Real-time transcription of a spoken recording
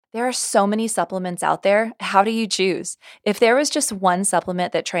There are so many supplements out there. How do you choose? If there was just one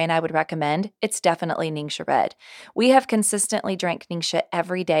supplement that Trey and I would recommend, it's definitely Ningxia Red. We have consistently drank Ningxia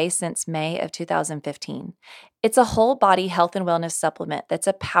every day since May of 2015. It's a whole body health and wellness supplement that's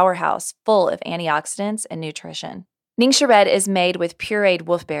a powerhouse full of antioxidants and nutrition. Ningxia Red is made with pureed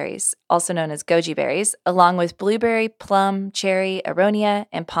wolfberries, also known as goji berries, along with blueberry, plum, cherry, aronia,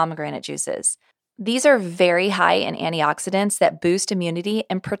 and pomegranate juices. These are very high in antioxidants that boost immunity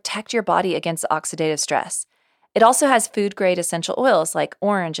and protect your body against oxidative stress. It also has food-grade essential oils like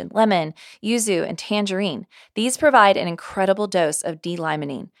orange and lemon, yuzu, and tangerine. These provide an incredible dose of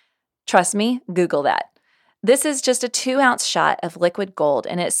D-limonene. Trust me, Google that. This is just a 2-ounce shot of liquid gold,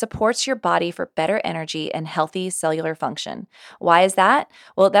 and it supports your body for better energy and healthy cellular function. Why is that?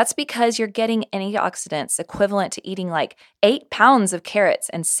 Well, that's because you're getting antioxidants equivalent to eating like 8 pounds of carrots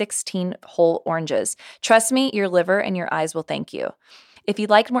and 16 whole oranges. Trust me, your liver and your eyes will thank you. If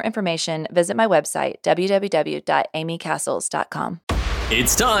you'd like more information, visit my website, www.amycastles.com.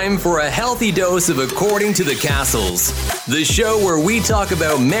 It's time for a healthy dose of According to the Castles, the show where we talk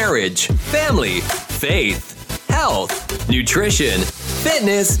about marriage, family, faith, health, nutrition,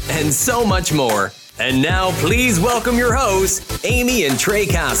 fitness, and so much more. And now, please welcome your hosts, Amy and Trey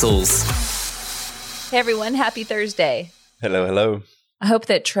Castles. Hey everyone, happy Thursday. Hello, hello. I hope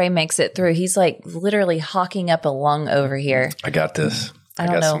that Trey makes it through. He's like literally hawking up a lung over here. I got this. I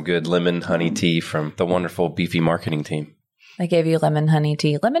got some good lemon honey tea from the wonderful Beefy marketing team. I gave you lemon honey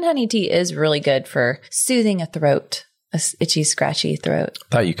tea. Lemon honey tea is really good for soothing a throat, a itchy, scratchy throat.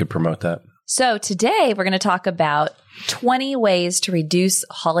 Thought you could promote that. So today we're going to talk about 20 ways to reduce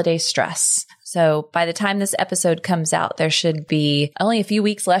holiday stress. So by the time this episode comes out, there should be only a few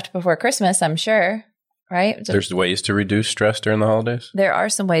weeks left before Christmas, I'm sure. Right? There's ways to reduce stress during the holidays? There are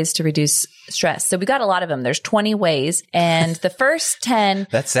some ways to reduce stress. So we got a lot of them. There's 20 ways. And the first 10...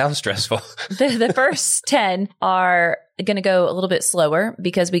 That sounds stressful. the first 10 are going to go a little bit slower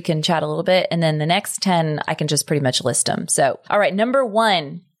because we can chat a little bit. And then the next 10, I can just pretty much list them. So, all right. Number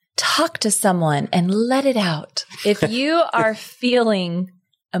 1, talk to someone and let it out. If you are feeling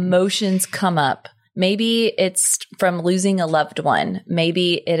emotions come up, maybe it's from losing a loved one.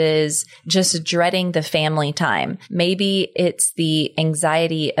 Maybe it is just dreading the family time. Maybe it's the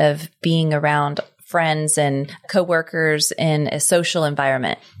anxiety of being around friends and coworkers in a social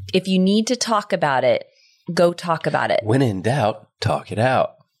environment. If you need to talk about it, go talk about it. When in doubt, talk it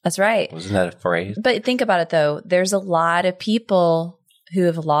out. That's right. Wasn't that a phrase? But think about it though. There's a lot of people who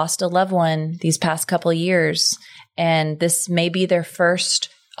have lost a loved one these past couple of years, and this may be their first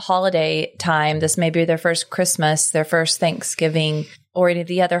holiday time. This may be their first Christmas, their first Thanksgiving, or any of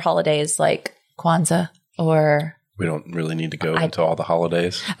the other holidays like Kwanzaa or... We don't really need to go into all the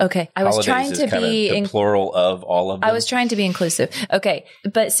holidays. Okay. I was trying to be the plural of all of them. I was trying to be inclusive. Okay.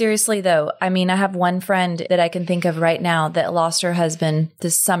 But seriously though, I mean, I have one friend that I can think of right now that lost her husband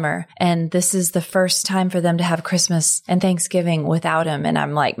this summer. And this is the first time for them to have Christmas and Thanksgiving without him. And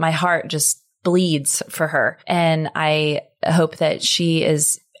I'm like, my heart just bleeds for her. And I hope that she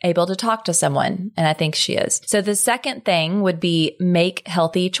is able to talk to someone. And I think she is. So the second thing would be make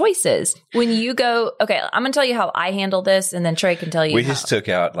healthy choices. When you go, okay, I'm going to tell you how I handle this, and then Trey can tell you. We just took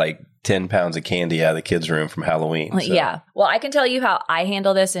out like 10 pounds of candy out of the kids' room from Halloween. So. Yeah. Well, I can tell you how I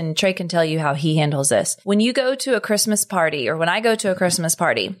handle this, and Trey can tell you how he handles this. When you go to a Christmas party, or when I go to a Christmas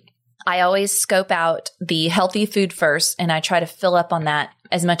party, I always scope out the healthy food first, and I try to fill up on that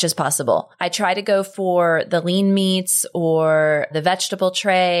as much as possible. I try to go for the lean meats or the vegetable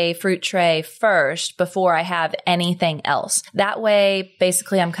tray, fruit tray first before I have anything else. That way,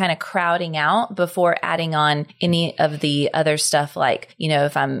 basically, I'm kind of crowding out before adding on any of the other stuff. Like, you know,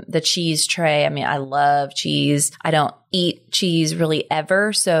 if I'm the cheese tray, I mean, I love cheese. I don't eat cheese really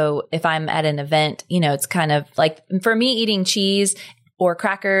ever. So if I'm at an event, you know, it's kind of like, for me, eating cheese or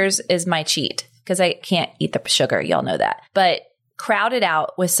crackers is my cheat because I can't eat the sugar. Y'all know that. But crowd it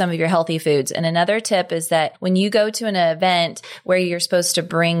out with some of your healthy foods. And another tip is that when you go to an event where you're supposed to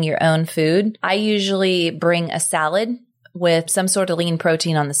bring your own food, I usually bring a salad with some sort of lean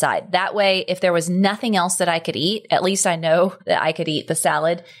protein on the side. That way, if there was nothing else that I could eat, at least I know that I could eat the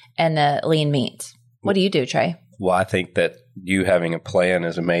salad and the lean meat. What do you do, Trey? Well, I think that you having a plan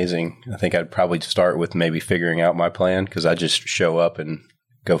is amazing. I think I'd probably start with maybe figuring out my plan because I just show up and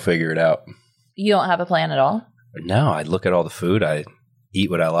go figure it out. You don't have a plan at all? No, I look at all the food. I eat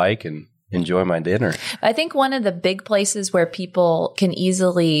what I like and enjoy my dinner. I think one of the big places where people can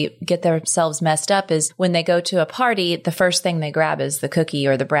easily get themselves messed up is when they go to a party, the first thing they grab is the cookie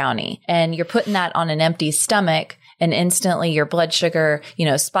or the brownie. And you're putting that on an empty stomach. and instantly your blood sugar,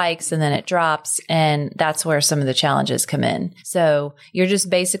 spikes and then it drops. And that's where some of the challenges come in. So you're just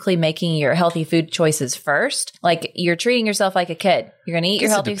basically making your healthy food choices first. Like you're treating yourself like a kid. You're going to eat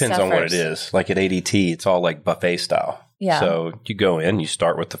your healthy stuff first. It depends on what it is. Like at ADT, it's all like buffet style. Yeah. So you go in, you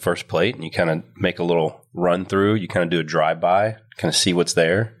start with the first plate and you kind of make a little run through. You kind of do a drive-by, kind of see what's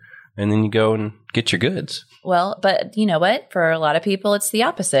there. And then you go and get your goods. Well, but you know what? For a lot of people, it's the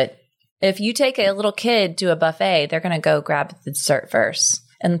opposite. If you take a little kid to a buffet, they're going to go grab the dessert first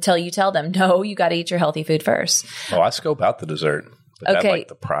until you tell them, no, you got to eat your healthy food first. Oh, I scope out the dessert, but I like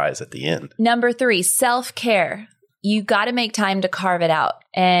the prize at the end. Number 3, self-care. You got to make time to carve it out.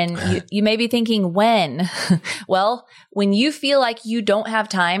 And you may be thinking, when? Well, when you feel like you don't have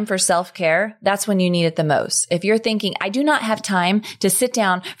time for self-care, that's when you need it the most. If you're thinking, I do not have time to sit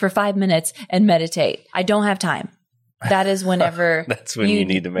down for 5 minutes and meditate. I don't have time. That is whenever that's when you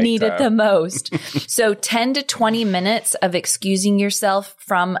need to make need time. It the most. So 10 to 20 minutes of excusing yourself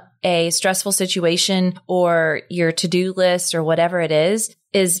from a stressful situation or your to-do list or whatever it is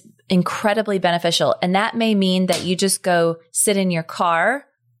incredibly beneficial. And that may mean that you just go sit in your car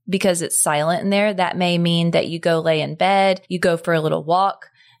because it's silent in there. That may mean that you go lay in bed, you go for a little walk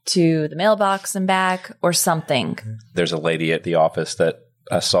to the mailbox and back or something. There's a lady at the office that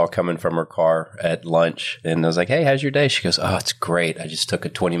I saw coming from her car at lunch and I was like, hey, how's your day? She goes, oh, it's great. I just took a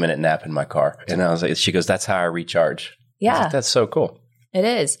 20-minute nap in my car. And I was like, she goes, that's how I recharge. Yeah. I was like, that's so cool. It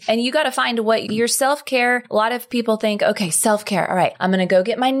is. And you got to find what your self-care, a lot of people think, okay, self-care. All right, I'm going to go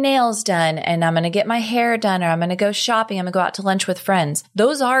get my nails done and I'm going to get my hair done or I'm going to go shopping. I'm going to go out to lunch with friends.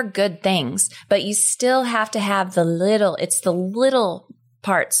 Those are good things, but you still have to have the little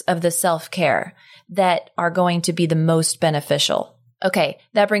parts of the self-care that are going to be the most beneficial. Okay,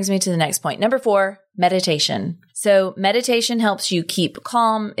 that brings me to the next point. Number 4, meditation. So meditation helps you keep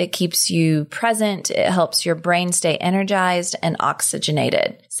calm. It keeps you present. It helps your brain stay energized and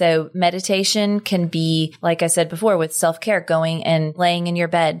oxygenated. So meditation can be, like I said before, with self-care, going and laying in your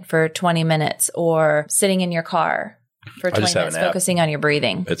bed for 20 minutes or sitting in your car for 20 minutes, focusing on your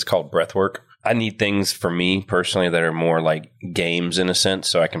breathing. It's called breath work. I need things for me personally that are more like games in a sense,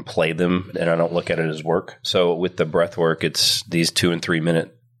 so I can play them and I don't look at it as work. So with the breath work, it's these 2 and 3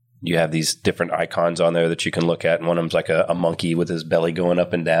 minute. You have these different icons on there that you can look at. And one of them's like a monkey with his belly going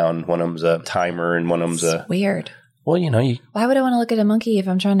up and down. One of them's a timer and one of them's weird. Well, why would I want to look at a monkey if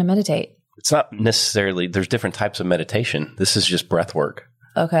I'm trying to meditate? It's not necessarily, there's different types of meditation. This is just breath work.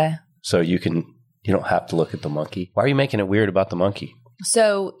 Okay. So you don't have to look at the monkey. Why are you making it weird about the monkey?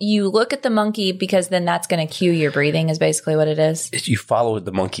 So you look at the monkey because then that's going to cue your breathing is basically what it is. You follow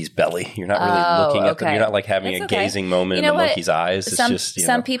the monkey's belly. You're not really looking at them. You're not like having gazing moment in the monkey's eyes. It's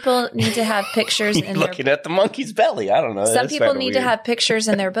some people need to have pictures in their looking at the monkey's belly. I don't know. Some people need to have pictures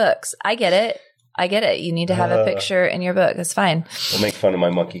in their books. I get it. You need to have a picture in your book. That's fine. We'll make fun of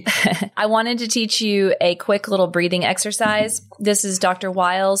my monkey. I wanted to teach you a quick little breathing exercise. This is Dr.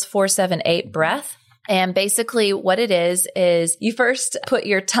 Weil's 4-7-8 breath. And basically what it is you first put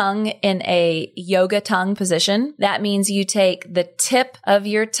your tongue in a yoga tongue position. That means you take the tip of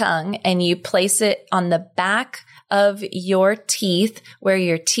your tongue and you place it on the back of your teeth where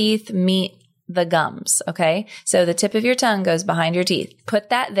your teeth meet the gums. Okay. So the tip of your tongue goes behind your teeth. Put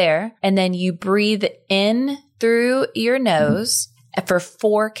that there. And then you breathe in through your nose for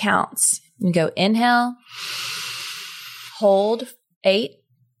 4 counts. You go inhale, hold 8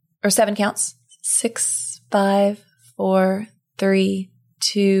 or 7 counts. 6, 5, 4, 3,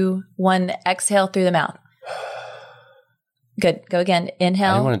 2, 1. Exhale through the mouth. Good. Go again.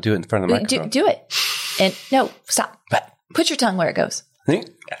 Inhale. I don't want to do it in front of the microphone. Do it. And no, stop. Put your tongue where it goes.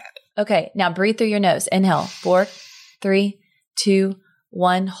 Okay. Now breathe through your nose. Inhale. 4, 3, 2,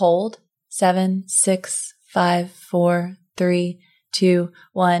 1. Hold. 7, 6, 5, 4, 3, 2,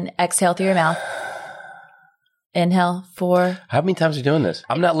 1. Exhale through your mouth. Inhale, 4. How many times are you doing this?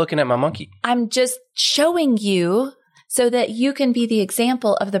 I'm not looking at my monkey. I'm just showing you so that you can be the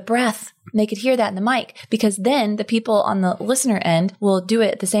example of the breath. And they could hear that in the mic because then the people on the listener end will do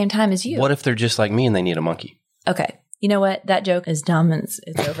it at the same time as you. What if they're just like me and they need a monkey? Okay. You know what? That joke is dumb and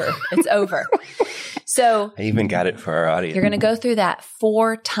it's over. It's over. So I even got it for our audience. You're going to go through that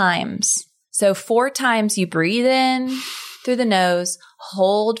 4 times. So 4 times you breathe in through the nose,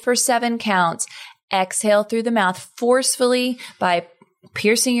 hold for 7 counts, exhale through the mouth forcefully by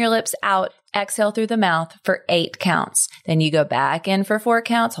piercing your lips out. Exhale through the mouth for 8 counts. Then you go back in for 4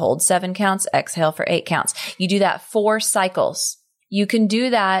 counts, hold 7 counts, exhale for 8 counts. You do that 4 cycles. You can do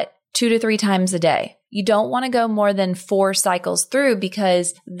that 2 to 3 times a day. You don't want to go more than 4 cycles through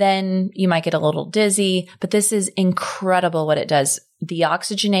because then you might get a little dizzy, but this is incredible what it does The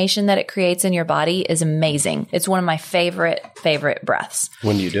oxygenation that it creates in your body is amazing. It's one of my favorite breaths.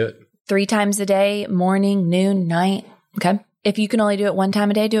 When do you do it? 3 times a day, morning, noon, night. Okay. If you can only do it 1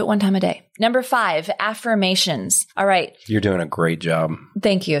 time a day, do it 1 time a day. Number 5, affirmations. All right. You're doing a great job.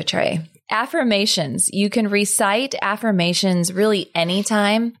 Thank you, Trey. Affirmations. You can recite affirmations really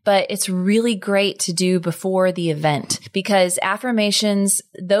anytime, but it's really great to do before the event because affirmations,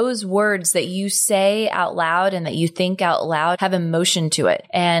 those words that you say out loud and that you think out loud have emotion to it.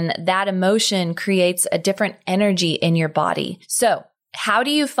 And that emotion creates a different energy in your body. So how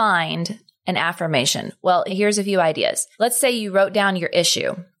do you find an affirmation? Well, here's a few ideas. Let's say you wrote down your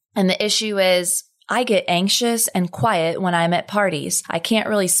issue and the issue is, I get anxious and quiet when I'm at parties. I can't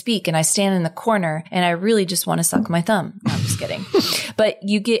really speak and I stand in the corner and I really just want to suck my thumb. No, I'm just kidding. But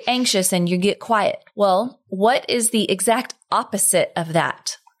you get anxious and you get quiet. Well, what is the exact opposite of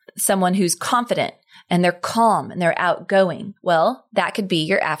that? Someone who's confident and they're calm and they're outgoing. Well, that could be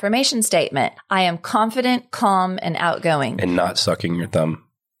your affirmation statement. I am confident, calm, and outgoing. And not sucking your thumb.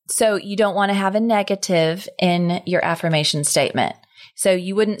 So you don't want to have a negative in your affirmation statement. So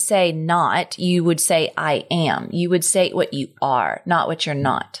you wouldn't say not, you would say I am. You would say what you are, not what you're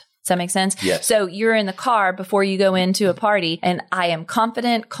not. Does that make sense? Yes. So you're in the car before you go into a party and I am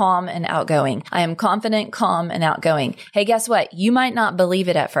confident, calm, and outgoing. I am confident, calm, and outgoing. Hey, guess what? You might not believe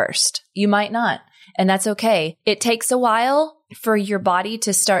it at first. You might not. And that's okay. It takes a while for your body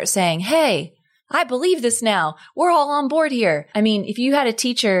to start saying, hey, I believe this now. We're all on board here. I mean, if you had a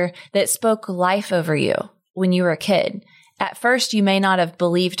teacher that spoke life over you when you were a kid, at first, you may not have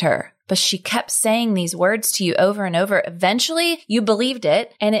believed her, but she kept saying these words to you over and over. Eventually, you believed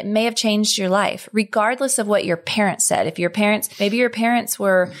it, and it may have changed your life, regardless of what your parents said. If maybe your parents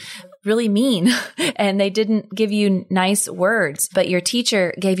were really mean and they didn't give you nice words, but your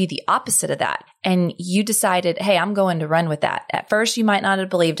teacher gave you the opposite of that. And you decided, hey, I'm going to run with that. At first, you might not have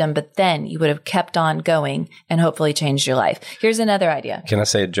believed them, but then you would have kept on going and hopefully changed your life. Here's another idea. Can I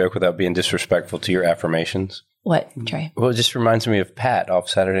say a joke without being disrespectful to your affirmations? What, Trey? Well, it just reminds me of Pat off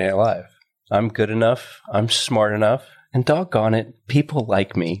Saturday Night Live. I'm good enough. I'm smart enough. And doggone it, people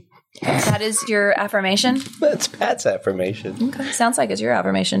like me. That is your affirmation? That's Pat's affirmation. Okay. Sounds like it's your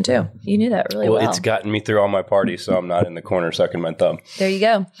affirmation too. You knew that really well. Well, it's gotten me through all my parties, so I'm not in the corner sucking my thumb. There you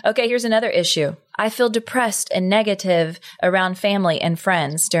go. Okay, here's another issue. I feel depressed and negative around family and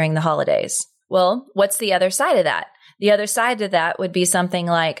friends during the holidays. Well, what's the other side of that? The other side of that would be something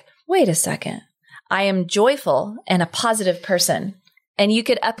like, wait a second. I am joyful and a positive person. And you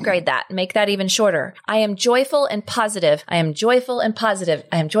could upgrade that, make that even shorter. I am joyful and positive. I am joyful and positive.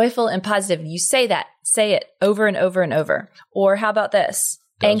 I am joyful and positive. You say that. Say it over and over and over. Or how about this?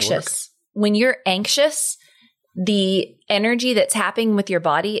 Anxious. When you're anxious, the energy that's happening with your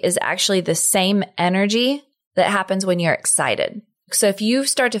body is actually the same energy that happens when you're excited. So if you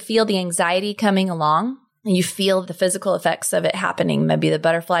start to feel the anxiety coming along, and you feel the physical effects of it happening, maybe the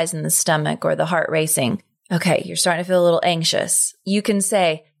butterflies in the stomach or the heart racing. Okay, you're starting to feel a little anxious. You can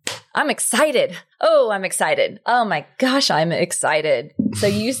say, I'm excited. Oh, I'm excited. Oh my gosh, I'm excited. So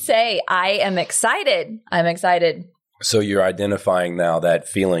you say, I am excited. I'm excited. So you're identifying now that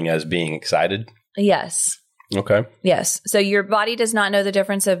feeling as being excited? Yes. Okay. Yes. So your body does not know the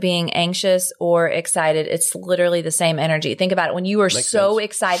difference of being anxious or excited. It's literally the same energy. Think about it. When you are so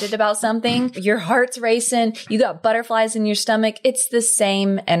excited about something, your heart's racing, you got butterflies in your stomach. It's the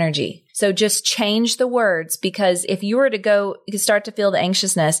same energy. So just change the words, because if you were to go, you start to feel the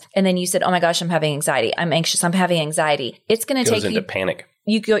anxiousness and then you said, oh my gosh, I'm having anxiety. I'm anxious. I'm having anxiety. It's going to take you into panic.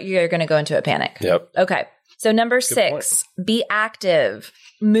 You're going to go into a panic. Yep. Okay. So number 6, be active.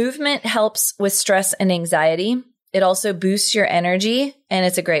 Movement helps with stress and anxiety. It also boosts your energy, and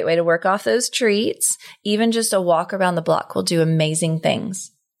it's a great way to work off those treats. Even just a walk around the block will do amazing things.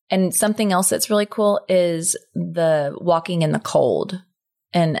 And something else that's really cool is the walking in the cold.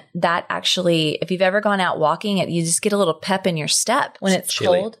 And that actually, if you've ever gone out walking, you just get a little pep in your step when it's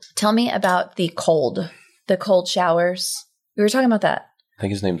cold. Tell me about the cold showers. We were talking about that. I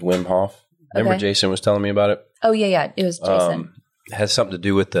think his name's Wim Hof. Remember Jason was telling me about it? Oh, yeah. It was Jason. It has something to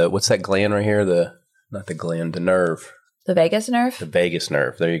do with what's that gland right here? Not the gland, the nerve. The vagus nerve? The vagus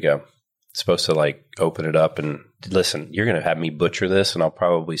nerve. There you go. It's supposed to open it up and listen, you're going to have me butcher this and I'll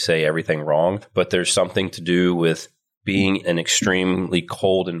probably say everything wrong, but there's something to do with being in an extremely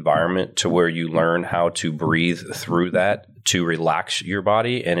cold environment to where you learn how to breathe through that to relax your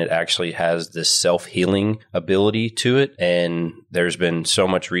body. And it actually has this self-healing ability to it. And there's been so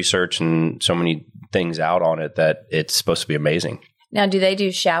much research and so many things out on it that it's supposed to be amazing. Now, do they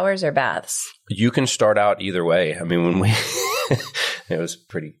do showers or baths? You can start out either way. I mean, when it was a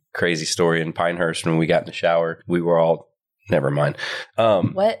pretty crazy story in Pinehurst when we got in the shower, we were all never mind.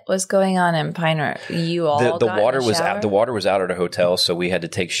 What was going on in Pinehurst? You all the got in water the was shower? out. The water was out at a hotel, so we had to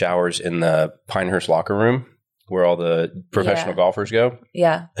take showers in the Pinehurst locker room where all the professional golfers go.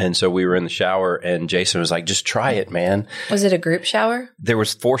 Yeah. And so we were in the shower, and Jason was like, "Just try it, man." Was it a group shower? There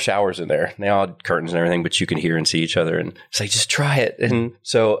was 4 showers in there. They all had curtains and everything, but you can hear and see each other. And it's like, "Just try it." And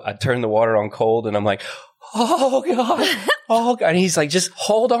so I turned the water on cold, and I'm like, "Oh God, oh God." And he's like, "Just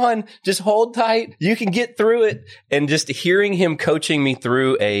hold on, just hold tight. You can get through it." And just hearing him coaching me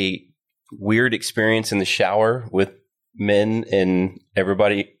through a weird experience in the shower with men and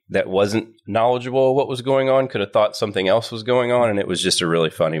everybody that wasn't knowledgeable of what was going on could have thought something else was going on. And it was just a really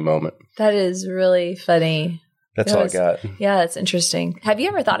funny moment. That is really funny. That's all I got. Yeah, that's interesting. Have you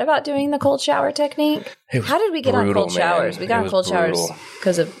ever thought about doing the cold shower technique? How did we get on cold showers? We got on cold showers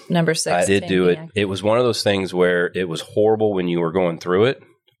because of number 6. I did do it. It was one of those things where it was horrible when you were going through it.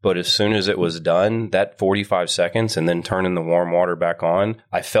 But as soon as it was done, that 45 seconds and then turning the warm water back on,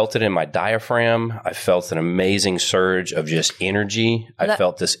 I felt it in my diaphragm. I felt an amazing surge of just energy. I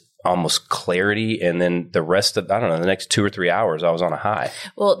felt this almost clarity. And then the rest of, I don't know, the next 2 or 3 hours, I was on a high.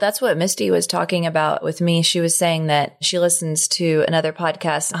 Well, that's what Misty was talking about with me. She was saying that she listens to another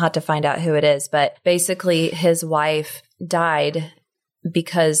podcast. I'll have to find out who it is. But basically, his wife died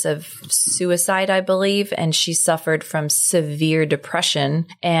because of suicide, I believe, and she suffered from severe depression.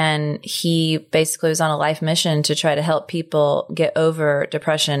 And he basically was on a life mission to try to help people get over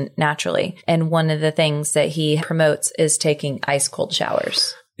depression naturally. And one of the things that he promotes is taking ice cold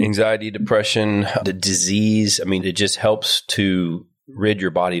showers. Anxiety, depression, the disease. I mean, it just helps to rid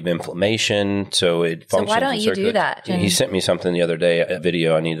your body of inflammation. So it functions. So why don't you do that? He sent me something the other day, a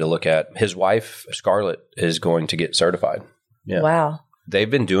video I need to look at. His wife, Scarlett, is going to get certified. Yeah. Wow. They've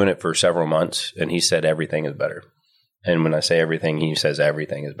been doing it for several months, and he said everything is better. And when I say everything, he says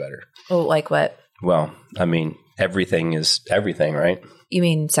everything is better. Oh, like what? Well, I mean, everything is everything, right? You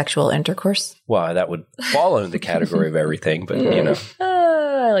mean sexual intercourse? Well, that would fall under the category of everything, but you know.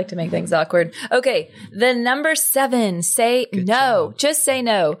 I like to make things awkward. Okay, the number 7, say Good no. job. Just say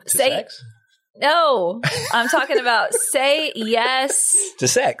no. To Say sex? no. I'm talking about say yes. To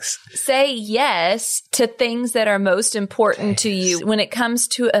sex. Say yes to things that are most important to you when it comes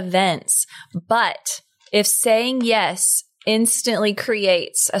to events. But if saying yes instantly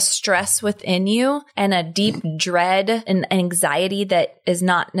creates a stress within you and a deep dread and anxiety that is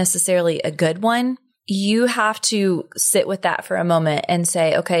not necessarily a good one, you have to sit with that for a moment and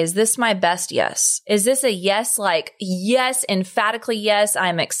say, okay, is this my best yes? Is this a yes, like yes, emphatically yes,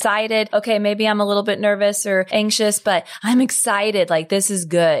 I'm excited. Okay, maybe I'm a little bit nervous or anxious, but I'm excited. Like this is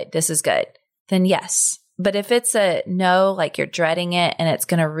good. This is good. Then yes. But if it's a no, like you're dreading it and it's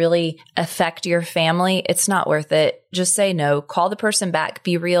going to really affect your family, it's not worth it. Just say no, call the person back,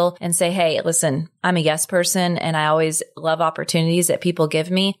 be real and say, hey, listen, I'm a yes person and I always love opportunities that people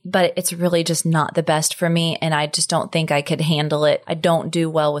give me, but it's really just not the best for me. And I just don't think I could handle it. I don't do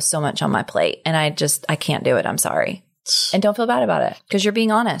well with so much on my plate and I can't do it. I'm sorry. And don't feel bad about it because you're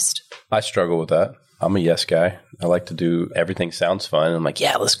being honest. I struggle with that. I'm a yes guy. I like to do everything sounds fun. I'm like,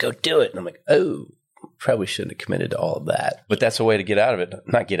 yeah, let's go do it. And I'm like, oh, probably shouldn't have committed to all of that. But that's a way to get out of it.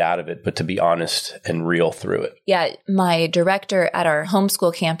 Not get out of it, but to be honest and real through it. Yeah. My director at our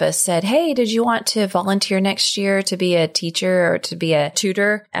homeschool campus said, hey, did you want to volunteer next year to be a teacher or to be a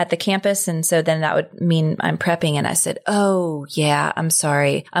tutor at the campus? And so then that would mean I'm prepping. And I said, oh, yeah, I'm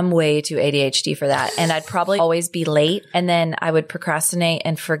sorry. I'm way too ADHD for that. And I'd probably always be late. And then I would procrastinate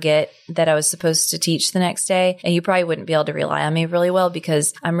and forget that I was supposed to teach the next day. And you probably wouldn't be able to rely on me really well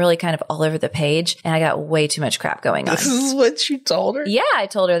because I'm really kind of all over the page and I got way too much crap going on. This is what you told her? Yeah, I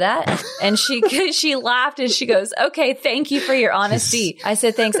told her that. And she laughed and she goes, okay, thank you for your honesty. I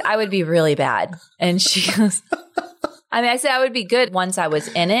said, thanks. I would be really bad. And she goes, I mean, I said I would be good once I was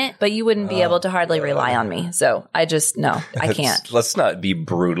in it, but you wouldn't be able to hardly rely on me. So I just, no, I can't. Let's not be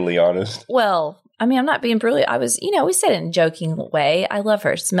brutally honest. Well, I mean, I'm not being brutally. I was, we said it in a joking way. I love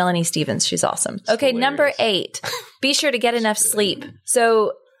her. It's Melanie Stevens. She's awesome. Okay, number 8, be sure to get enough sleep.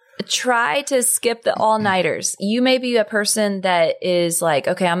 So try to skip the all-nighters. You may be a person that is like,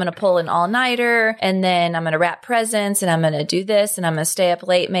 okay, I'm going to pull an all-nighter and then I'm going to wrap presents and I'm going to do this and I'm going to stay up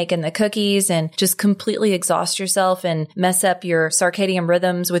late making the cookies and just completely exhaust yourself and mess up your circadian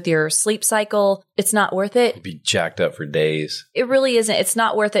rhythms with your sleep cycle. It's not worth it. Be jacked up for days. It really isn't. It's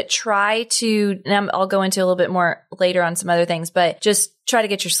not worth it. Try to, and I'll go into a little bit more later on some other things, but just try to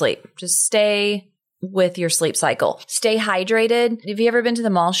get your sleep. Just stay with your sleep cycle. Stay hydrated. Have you ever been to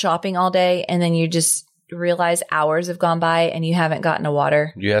the mall shopping all day and then you just realize hours have gone by and you haven't gotten a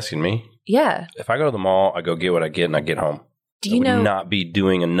water? You asking me? Yeah. If I go to the mall, I go get what I get and I get home. Do you know not be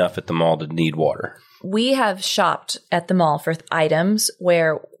doing enough at the mall to need water? We have shopped at the mall for items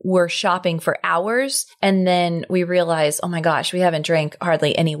where we're shopping for hours and then we realize, oh my gosh, we haven't drank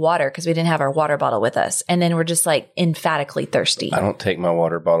hardly any water because we didn't have our water bottle with us. And then we're just like emphatically thirsty. I don't take my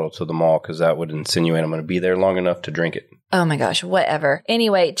water bottle to the mall because that would insinuate I'm going to be there long enough to drink it. Oh my gosh, whatever.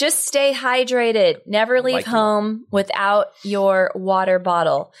 Anyway, just stay hydrated. Never leave home without your water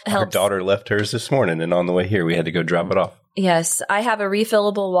bottle. Our daughter left hers this morning and on the way here we had to go drop it off. Yes, I have a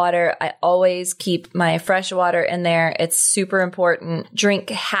refillable water. I always keep my fresh water in there. It's super important. Drink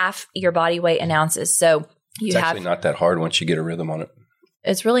half your body weight in ounces. So it's actually not that hard once you get a rhythm on it.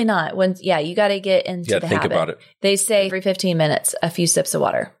 It's really not. You got to get into the think habit. About it. They say every 15 minutes, a few sips of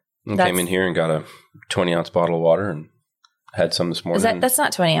water. I came in here and got a 20-ounce bottle of water and had some this morning. That's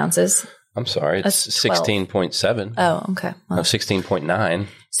not 20 ounces. I'm sorry. It's 16.7. Oh, okay. Well, 16.9.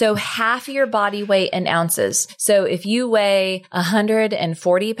 So half your body weight in ounces. So if you weigh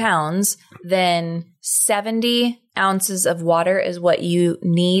 140 pounds, then 70 ounces of water is what you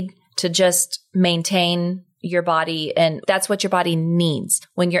need to just maintain your body. And that's what your body needs.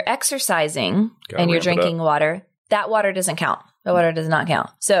 When you're exercising and you're drinking water, that water doesn't count. The water does not count.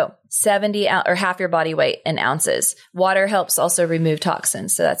 So 70 or half your body weight in ounces. Water helps also remove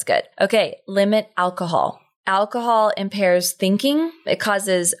toxins. So that's good. Okay. Limit alcohol. Alcohol impairs thinking. It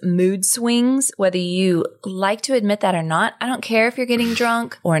causes mood swings, whether you like to admit that or not. I don't care if you're getting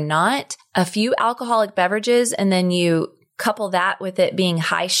drunk or not. A few alcoholic beverages and then you couple that with it being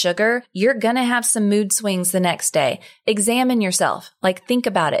high sugar, you're going to have some mood swings the next day. Examine yourself. Like think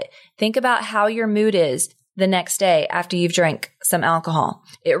about it. Think about how your mood is the next day after you've drank some alcohol.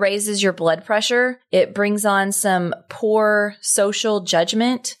 It raises your blood pressure. It brings on some poor social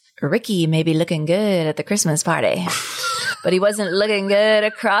judgment. Ricky may be looking good at the Christmas party, but he wasn't looking good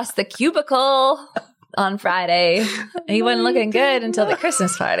across the cubicle on Friday. He wasn't looking good until the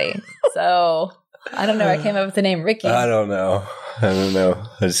Christmas party. So I don't know where I came up with the name Ricky. I don't know. I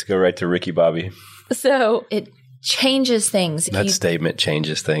just go right to Ricky Bobby. So it changes things. That statement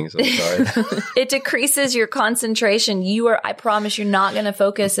changes things. I'm sorry. It decreases your concentration. I promise you're not going to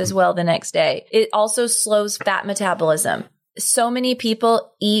focus as well the next day. It also slows fat metabolism. So many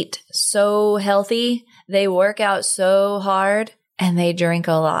people eat so healthy, they work out so hard, and they drink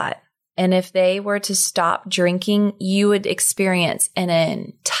a lot. And if they were to stop drinking, you would experience an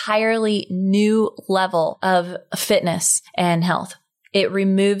entirely new level of fitness and health. It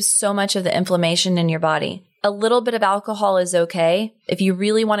removes so much of the inflammation in your body. A little bit of alcohol is okay. If you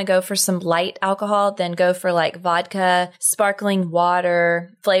really want to go for some light alcohol, then go for like vodka, sparkling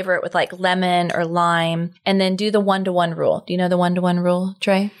water, flavor it with like lemon or lime, and then do the 1-to-1 rule. Do you know the 1-to-1 rule,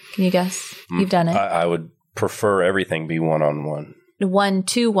 Trey? Can you guess? You've done it. I would prefer everything be 1-on-1.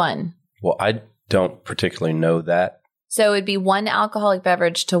 1-to-1. Well, I don't particularly know that. So it'd be 1 alcoholic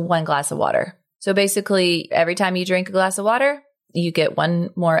beverage to 1 glass of water. So basically, every time you drink a glass of water, you get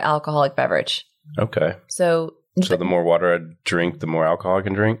 1 more alcoholic beverage. Okay. So the more water I drink, the more alcohol I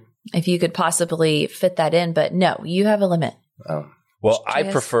can drink? If you could possibly fit that in, but no, you have a limit. Oh. Well, I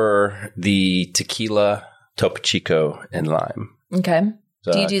prefer the tequila, Topo Chico, and lime. Okay.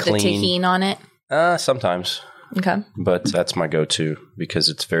 Do you do the tahini on it? Sometimes. Okay. But that's my go-to because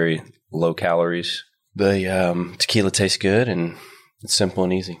it's very low calories. The tequila tastes good and it's simple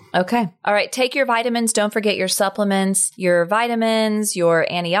and easy. Okay. All right. Take your vitamins. Don't forget your supplements, your vitamins, your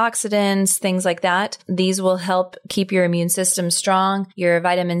antioxidants, things like that. These will help keep your immune system strong. Your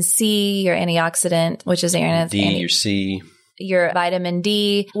vitamin C, your antioxidant, which is your C. Your vitamin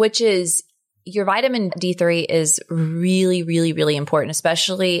D, which is your vitamin D3 is really, really, really important,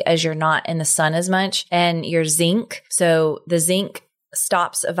 especially as you're not in the sun as much. And your zinc. So the zinc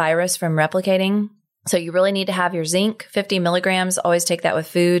stops a virus from replicating. So you really need to have your zinc, 50 milligrams. Always take that with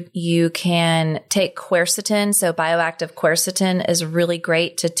food. You can take quercetin. So bioactive quercetin is really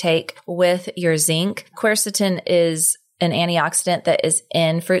great to take with your zinc. Quercetin is an antioxidant that is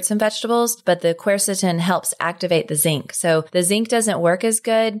in fruits and vegetables, but the quercetin helps activate the zinc. So the zinc doesn't work as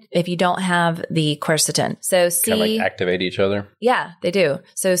good if you don't have the quercetin. So kind of like activate each other? Yeah, they do.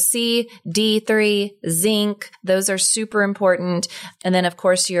 So C, D3, zinc, those are super important. And then of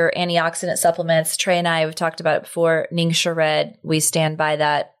course your antioxidant supplements. Trey and I have talked about it before. Ningxia Red, we stand by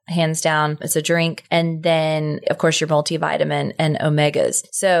that. Hands down, it's a drink. And then, of course, your multivitamin and omegas.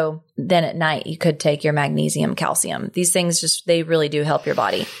 So then at night, you could take your magnesium, calcium. These things they really do help your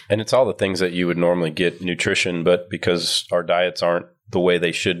body. And it's all the things that you would normally get nutrition, but because our diets aren't the way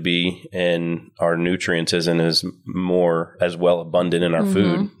they should be and our nutrients isn't as well abundant in our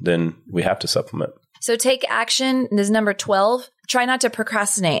food, then we have to supplement. So take action. This is number 12. Try not to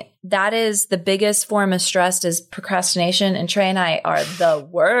procrastinate. That is the biggest form of stress is procrastination. And Trey and I are the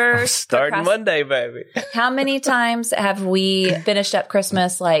worst. Starting Monday, baby. How many times have we finished up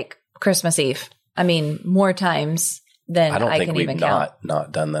Christmas like Christmas Eve? I mean, more times than I can even count.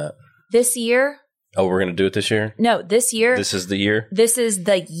 Not done that. This year. Oh, we're going to do it this year? No, this year. This is the year? This is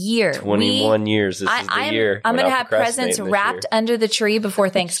the year. 21 years. This is the year. I'm going to have presents wrapped under the tree before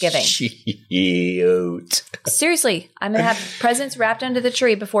Thanksgiving. Seriously, I'm going to have presents wrapped under the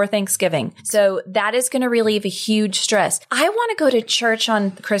tree before Thanksgiving. So that is going to relieve a huge stress. I want to go to church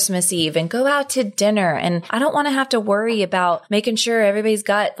on Christmas Eve and go out to dinner. And I don't want to have to worry about making sure everybody's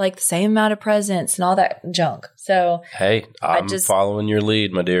got like the same amount of presents and all that junk. So hey, I'm following your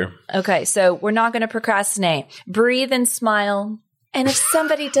lead, my dear. Okay, so we're not going to procrastinate. Breathe and smile. And if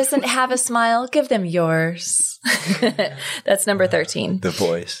somebody doesn't have a smile, give them yours. That's number 13. The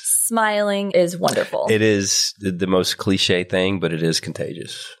voice. Smiling is wonderful. It is the most cliche thing, but it is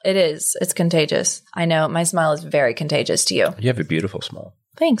contagious. It is. It's contagious. I know. My smile is very contagious to you. You have a beautiful smile.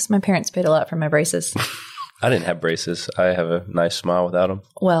 Thanks. My parents paid a lot for my braces. I didn't have braces. I have a nice smile without them.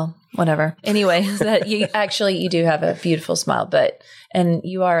 Well, whatever. Anyway, you do have a beautiful smile, and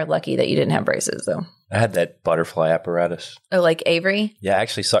you are lucky that you didn't have braces though. I had that butterfly apparatus. Oh, like Avery? Yeah, I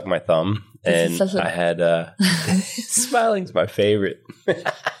actually sucked my thumb and I had, smiling's my favorite.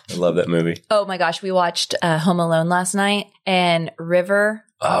 I love that movie. Oh my gosh. We watched Home Alone last night and River.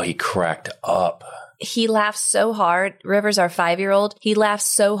 Oh, he cracked up. He laughs so hard. River's our 5-year-old. He laughs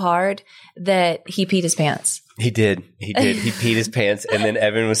so hard that he peed his pants. He did. He peed his pants. And then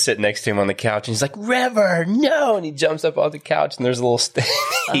Evan was sitting next to him on the couch and he's like, River, no. And he jumps up off the couch and there's a little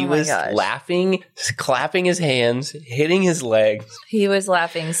he was laughing, clapping his hands, hitting his legs. He was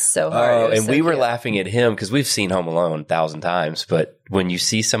laughing so hard. And we were laughing at him because we've seen Home Alone 1,000 times. But when you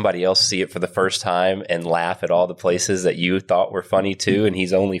see somebody else see it for the first time and laugh at all the places that you thought were funny too, and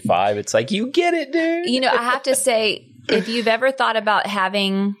he's only 5, it's like, you get it, dude. You know, I have to say, if you've ever thought about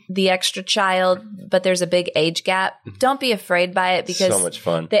having the extra child, but there's a big age gap, don't be afraid by it because so much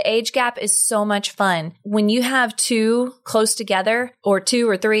fun. The age gap is so much fun. When you have 2 close together or 2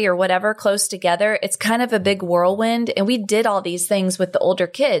 or 3 or whatever close together, it's kind of a big whirlwind. And we did all these things with the older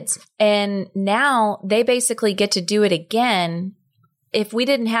kids. And now they basically get to do it again. If we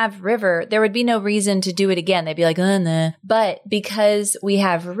didn't have River, there would be no reason to do it again. They'd be like, nah. But because we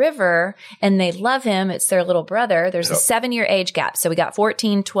have River and they love him, it's their little brother. There's a 7-year age gap. So we got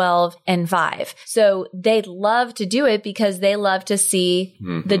 14, 12, and 5. So they love to do it because they love to see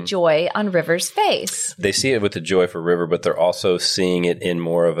the joy on River's face. They see it with the joy for River, but they're also seeing it in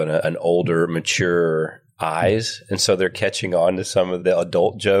more of an older, mature eyes, and so they're catching on to some of the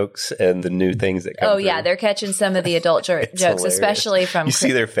adult jokes and the new things that come through. Yeah, they're catching some of the adult jokes, hilarious. Especially from you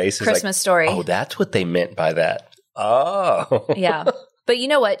see their faces Christmas Story. Oh, that's what they meant by that. Oh. Yeah. But you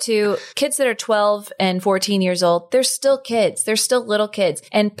know what, too? Kids that are 12 and 14 years old, they're still kids. They're still little kids.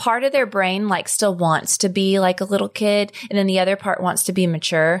 And part of their brain still wants to be like a little kid. And then the other part wants to be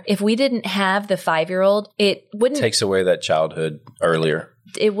mature. If we didn't have the 5-year-old, it wouldn't. It takes away that childhood earlier.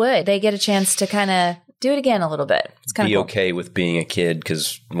 It would. They get a chance to kind of do it again a little bit. It's kind of cool. Okay with being a kid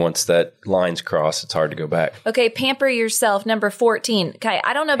because once that line's crossed, it's hard to go back. Okay, pamper yourself, number 14. Okay,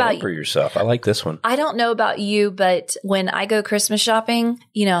 I don't know about you. Pamper yourself. I like this one. I don't know about you, but when I go Christmas shopping,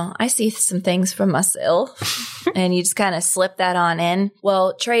 I see some things for myself and you just kind of slip that on in.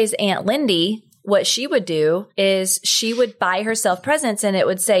 Well, Trey's Aunt Lindy, what she would do is she would buy herself presents and it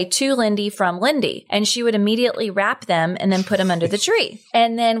would say to Lindy from Lindy. And she would immediately wrap them and then put them under the tree.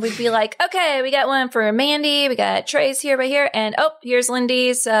 And then we'd be like, okay, we got one for Mandy. We got Trey's here, right here. And here's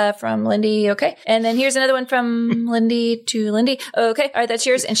Lindy's from Lindy. Okay. And then here's another one from Lindy to Lindy. Okay. All right. That's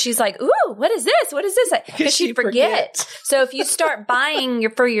yours. And she's like, ooh, what is this? What is this? Because she'd forget. So if you start buying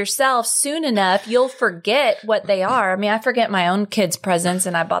for yourself soon enough, you'll forget what they are. I mean, I forget my own kids' presents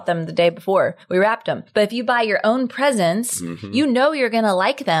and I bought them the day before. We wrapped them. But if you buy your own presents, you know you're going to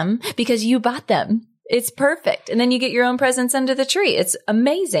like them because you bought them. It's perfect. And then you get your own presents under the tree. It's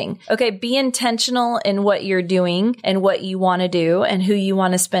amazing. Okay. Be intentional in what you're doing and what you want to do and who you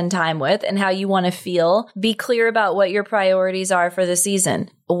want to spend time with and how you want to feel. Be clear about what your priorities are for the season.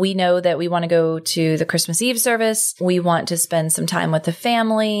 We know that we want to go to the Christmas Eve service. We want to spend some time with the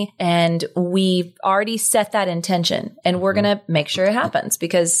family and we've already set that intention and we're going to make sure it happens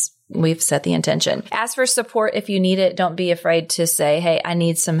because we've set the intention. Ask for support if you need it. Don't be afraid to say, hey, I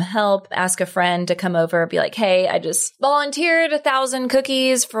need some help. Ask a friend to come over. Be like, hey, I just volunteered 1,000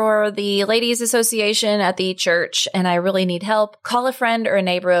 cookies for the Ladies Association at the church and I really need help. Call a friend or a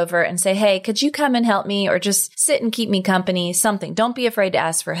neighbor over and say, hey, could you come and help me or just sit and keep me company? Something. Don't be afraid to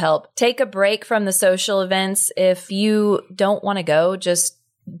ask ask for help. Take a break from the social events. If you don't want to go, just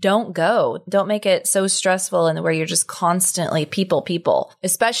don't go. Don't make it so stressful and where you're just constantly people,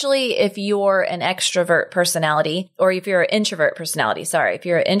 especially if you're an extrovert personality or if you're an introvert personality. Sorry. If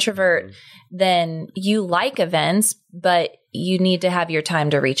you're an introvert, then you like events, but you need to have your time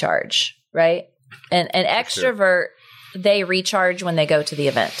to recharge, right? And an extrovert, they recharge when they go to the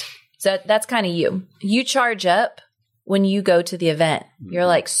event. So that's kind of you. You charge up when you go to the event. You're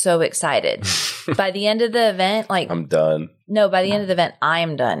like so excited. By the end of the event, like I'm done. No, by the end of the event,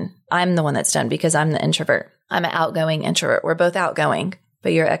 I'm done. I'm the one that's done because I'm the introvert. I'm an outgoing introvert. We're both outgoing,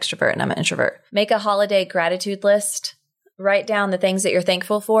 but you're an extrovert and I'm an introvert. Make a holiday gratitude list. Write down the things that you're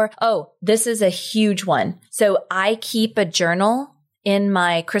thankful for. Oh, this is a huge one. So I keep a journal in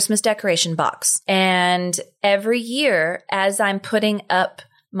my Christmas decoration box. And every year, as I'm putting up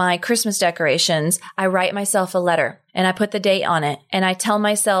my Christmas decorations, I write myself a letter and I put the date on it and I tell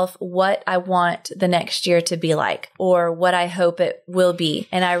myself what I want the next year to be like or what I hope it will be.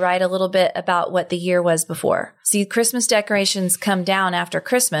 And I write a little bit about what the year was before. See, Christmas decorations come down after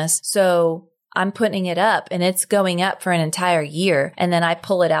Christmas. So I'm putting it up and it's going up for an entire year. And then I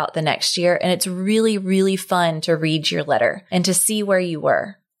pull it out the next year. And it's really, really fun to read your letter and to see where you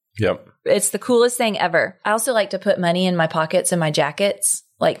were. Yep. It's the coolest thing ever. I also like to put money in my pockets and my jackets,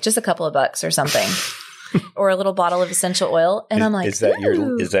 like just a couple of bucks or something, or a little bottle of essential oil. And I'm like, is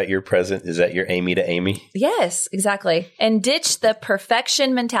that your present? Is that your Amy to Amy? Yes, exactly. And ditch the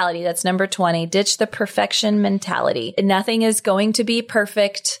perfection mentality. That's number 20. Ditch the perfection mentality. Nothing is going to be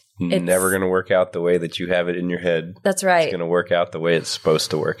perfect. It's never going to work out the way that you have it in your head. That's right. It's going to work out the way it's supposed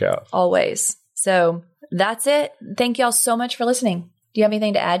to work out. Always. So that's it. Thank y'all so much for listening. Do you have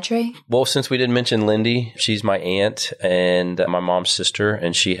anything to add, Trey? Well, since we didn't mention Lindy, she's my aunt and my mom's sister,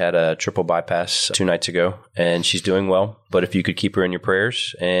 and she had a triple bypass 2 nights ago, and she's doing well. But if you could keep her in your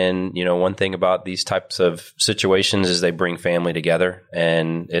prayers. And, you know, one thing about these types of situations is they bring family together,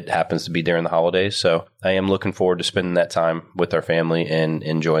 and it happens to be during the holidays. So I am looking forward to spending that time with our family and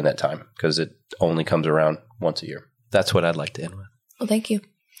enjoying that time because it only comes around once a year. That's what I'd like to end with. Well, thank you.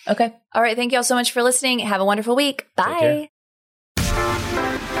 Okay. All right. Thank you all so much for listening. Have a wonderful week. Bye.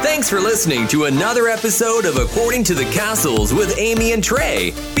 Thanks for listening to another episode of According to the Castles with Amy and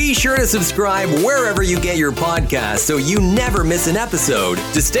Trey. Be sure to subscribe wherever you get your podcasts so you never miss an episode.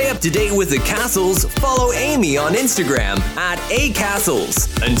 To stay up to date with the Castles, follow Amy on Instagram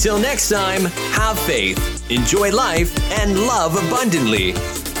 @acastles. Until next time, have faith, enjoy life, and love abundantly.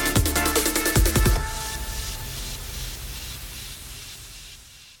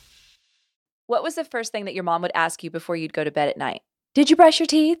 What was the first thing that your mom would ask you before you'd go to bed at night? Did you brush your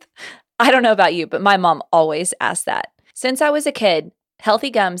teeth? I don't know about you, but my mom always asked that. Since I was a kid, healthy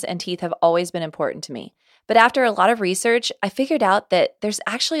gums and teeth have always been important to me. But after a lot of research, I figured out that there's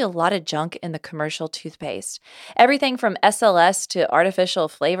actually a lot of junk in the commercial toothpaste. Everything from SLS to artificial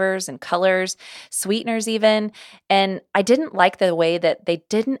flavors and colors, sweeteners even. And I didn't like the way that they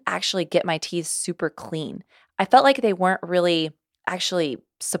didn't actually get my teeth super clean. I felt like they weren't really actually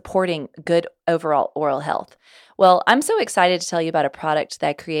supporting good overall oral health. Well, I'm so excited to tell you about a product that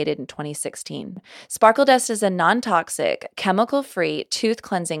I created in 2016. Sparkle Dust is a non-toxic, chemical-free tooth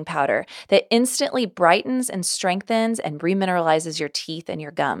cleansing powder that instantly brightens and strengthens and remineralizes your teeth and your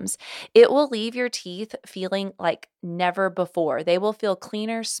gums. It will leave your teeth feeling like never before. They will feel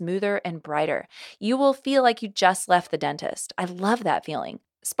cleaner, smoother, and brighter. You will feel like you just left the dentist. I love that feeling.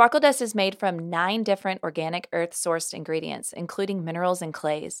 Sparkle Dust is made from 9 different organic earth-sourced ingredients, including minerals and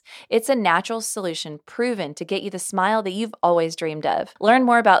clays. It's a natural solution proven to get you the smile that you've always dreamed of. Learn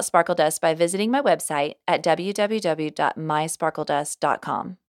more about Sparkle Dust by visiting my website at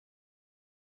www.mysparkledust.com.